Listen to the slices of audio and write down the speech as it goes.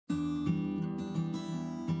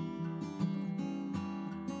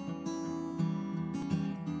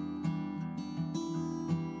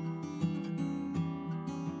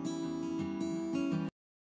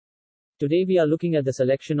Today we are looking at the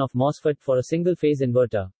selection of MOSFET for a single-phase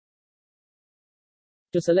inverter.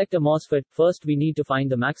 To select a MOSFET, first we need to find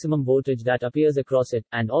the maximum voltage that appears across it,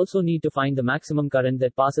 and also need to find the maximum current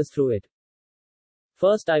that passes through it.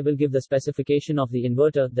 First I will give the specification of the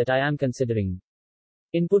inverter that I am considering.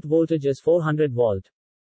 Input voltage is 400 volt.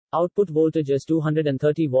 Output voltage is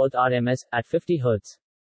 230 volt RMS, at 50 Hz.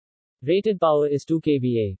 Rated power is 2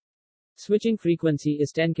 kVA. Switching frequency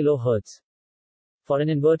is 10 kHz. For an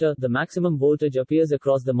inverter, the maximum voltage appears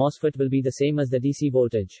across the MOSFET will be the same as the DC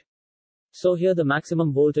voltage. So here the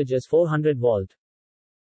maximum voltage is 400 volt.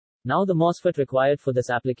 Now the MOSFET required for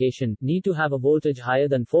this application need to have a voltage higher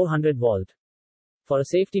than 400 volt. For a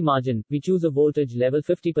safety margin, we choose a voltage level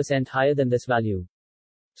 50% higher than this value.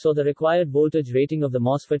 So the required voltage rating of the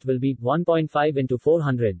MOSFET will be 1.5 into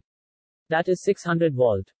 400. That is 600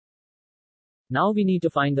 volt. Now we need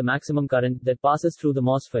to find the maximum current that passes through the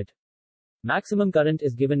MOSFET. Maximum current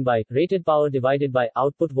is given by rated power divided by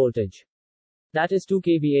output voltage. That is 2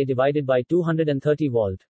 kVA divided by 230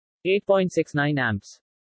 volt. 8.69 amps.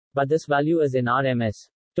 But this value is in RMS.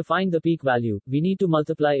 To find the peak value, we need to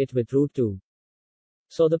multiply it with root 2.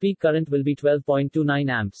 So the peak current will be 12.29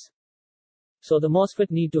 amps. So the MOSFET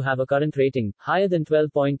need to have a current rating higher than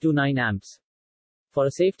 12.29 amps. For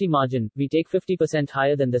a safety margin, we take 50%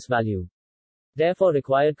 higher than this value. Therefore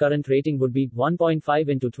required current rating would be 1.5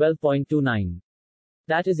 into 12.29.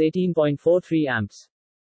 That is 18.43 amps.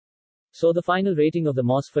 So the final rating of the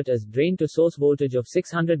MOSFET is drain to source voltage of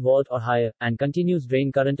 600 volt or higher, and continuous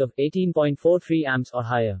drain current of 18.43 amps or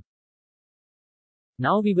higher.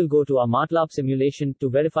 Now we will go to our MATLAB simulation to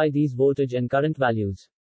verify these voltage and current values.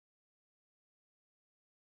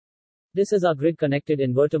 This is our grid-connected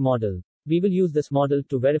inverter model. We will use this model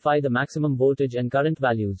to verify the maximum voltage and current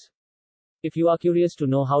values. If you are curious to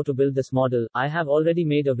know how to build this model, I have already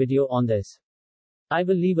made a video on this. I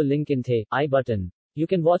will leave a link in the I button. You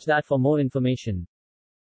can watch that for more information.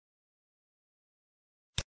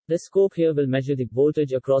 This scope here will measure the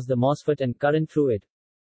voltage across the MOSFET and current through it.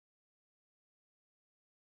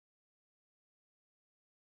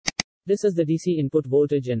 This is the DC input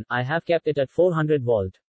voltage and I have kept it at 400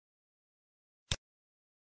 volt.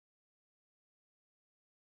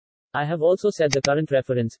 I have also set the current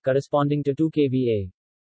reference, corresponding to 2 kVA.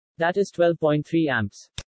 That is 12.3 amps.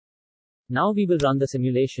 Now we will run the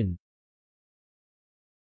simulation.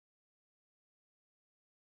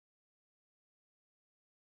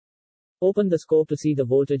 Open the scope to see the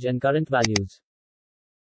voltage and current values.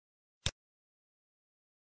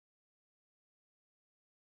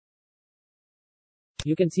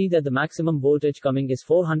 You can see that the maximum voltage coming is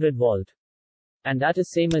 400 volt. And that is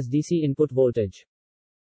same as DC input voltage.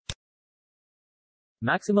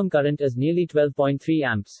 Maximum current is nearly 12.3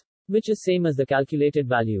 amps, which is same as the calculated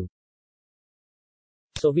value.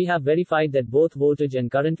 So we have verified that both voltage and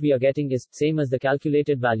current we are getting is same as the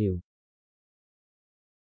calculated value.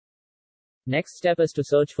 Next step is to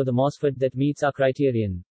search for the MOSFET that meets our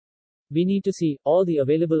criterion. We need to see all the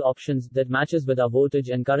available options that matches with our voltage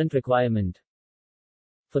and current requirement.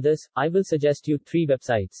 For this, I will suggest you 3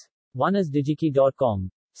 websites. One is digikey.com.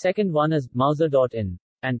 Second one is mouser.in.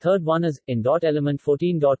 And third one is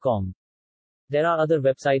in.element14.com. There are other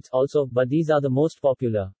websites also, but these are the most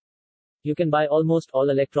popular. You can buy almost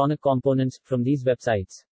all electronic components from these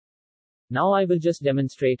websites. Now I will just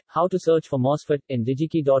demonstrate how to search for MOSFET in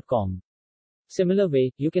digikey.com. Similar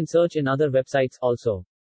way, you can search in other websites also.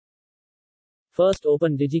 First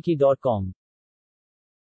open digikey.com.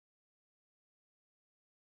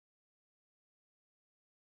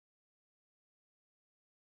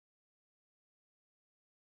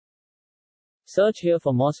 Search here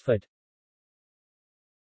for MOSFET.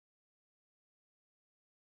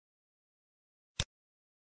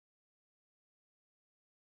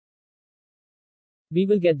 We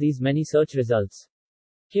will get these many search results.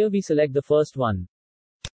 Here we select the first one.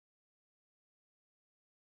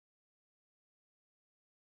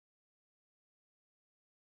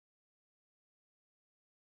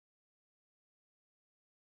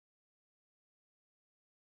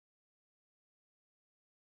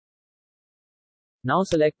 Now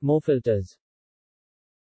select More filters.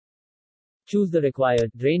 Choose the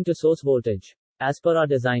required drain to source voltage. As per our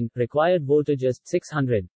design, required voltage is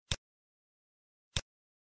 600.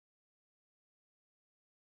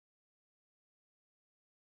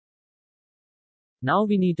 Now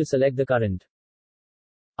we need to select the current.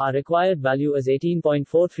 Our required value is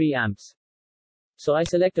 18.43 amps. So I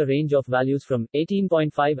select a range of values from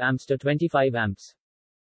 18.5 amps to 25 amps.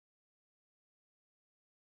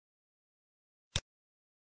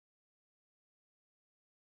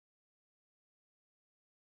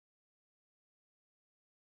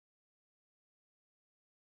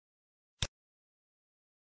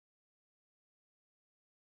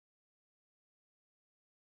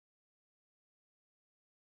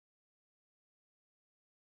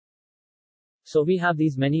 So we have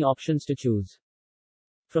these many options to choose.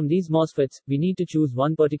 From these MOSFETs, we need to choose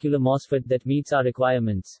one particular MOSFET that meets our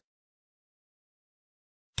requirements.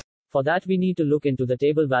 For that we need to look into the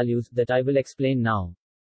table values that I will explain now.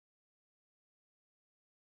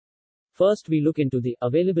 First we look into the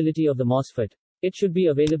availability of the MOSFET. It should be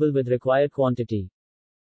available with required quantity.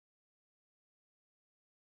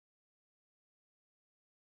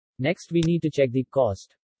 Next we need to check the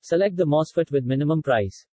cost. Select the MOSFET with minimum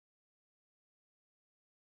price.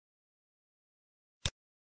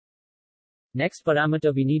 Next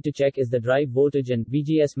parameter we need to check is the drive voltage and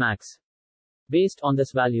VGS max. Based on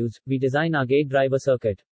these values, we design our gate driver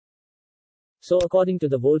circuit. So according to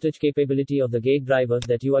the voltage capability of the gate driver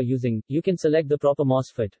that you are using, you can select the proper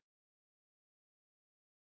MOSFET.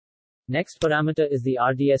 Next parameter is the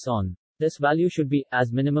RDS on. This value should be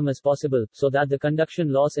as minimum as possible, so that the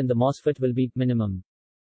conduction loss in the MOSFET will be minimum.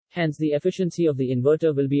 Hence the efficiency of the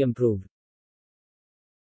inverter will be improved.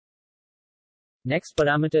 Next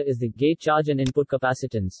parameter is the gate charge and input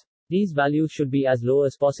capacitance. These values should be as low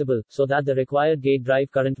as possible, so that the required gate drive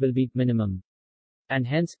current will be minimum. And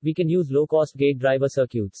hence, we can use low-cost gate driver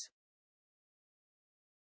circuits.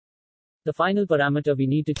 The final parameter we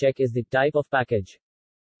need to check is the type of package.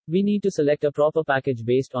 We need to select a proper package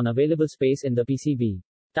based on available space in the PCB,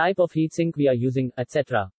 type of heatsink we are using,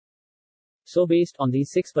 etc. So based on these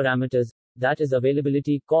 6 parameters, that is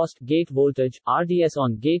availability, cost, gate voltage, RDS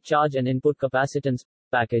on, gate charge and input capacitance,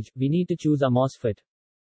 package, we need to choose a MOSFET.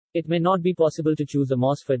 It may not be possible to choose a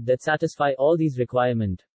MOSFET that satisfy all these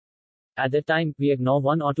requirements. At that time, we ignore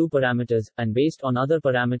 1 or 2 parameters, and based on other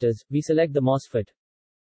parameters, we select the MOSFET.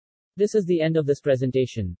 This is the end of this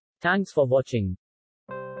presentation. Thanks for watching.